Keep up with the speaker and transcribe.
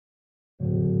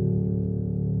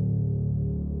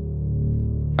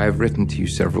I have written to you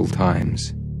several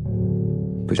times,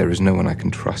 but there is no one I can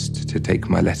trust to take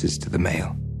my letters to the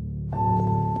mail.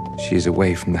 She is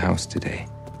away from the house today.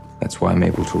 That's why I'm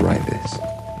able to write this.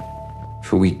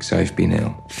 For weeks I've been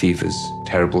ill, fevers,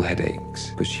 terrible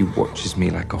headaches, but she watches me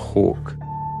like a hawk.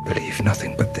 Believe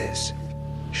nothing but this.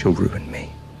 She'll ruin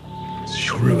me.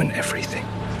 She'll ruin everything.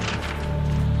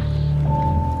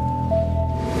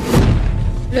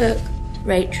 Look,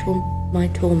 Rachel, my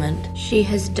torment. She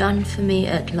has done for me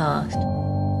at last.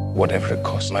 Whatever it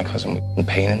cost my cousin in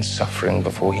pain and suffering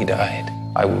before he died,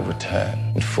 I will return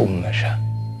in full measure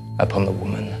upon the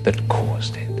woman that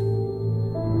caused it.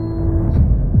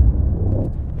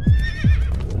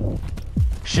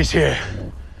 She's here.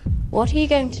 What are you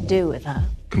going to do with her?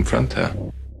 Confront her.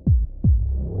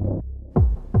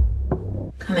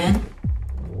 Come in.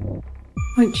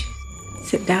 Won't you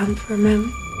sit down for a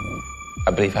moment? I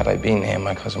believe had I been here,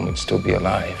 my cousin would still be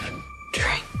alive.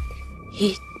 Drink.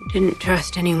 He didn't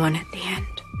trust anyone at the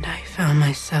end, and I found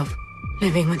myself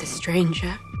living with a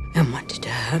stranger and wanted to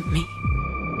hurt me.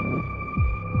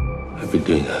 I've been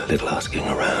doing a little asking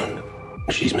around.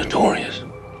 She's notorious.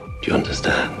 Do you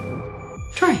understand?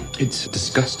 Try. It's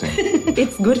disgusting.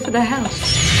 It's good for the health.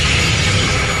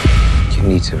 You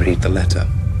need to read the letter.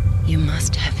 You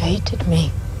must have hated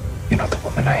me. You're not the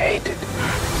woman I hated.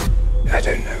 I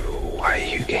don't know why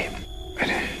you came. I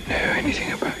don't know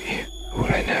anything about you. All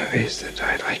I know is that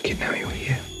I like it now you're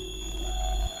here.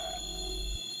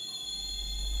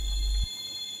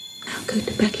 Now go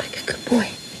to bed like a good boy.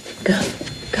 Go.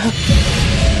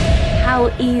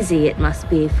 How easy it must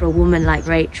be for a woman like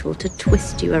Rachel to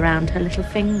twist you around her little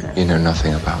finger. You know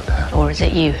nothing about her. Or is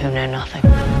it you who know nothing?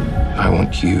 I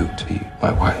want you to be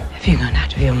my wife. Have you gone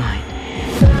out of your mind?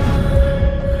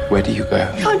 Where do you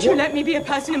go? Can't you let me be a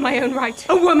person in my own right?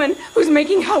 A woman who's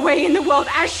making her way in the world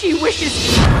as she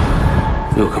wishes.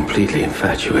 You're completely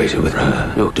infatuated with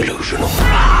her. You're delusional.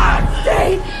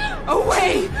 Stay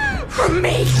away from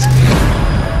me!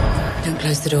 Don't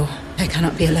close the door. I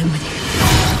cannot be alone with you.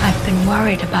 I've been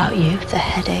worried about you. The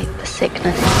headache, the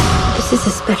sickness. This is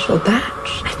a special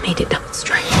batch. I've made it double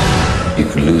straight. You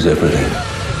could lose everything.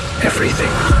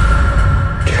 Everything.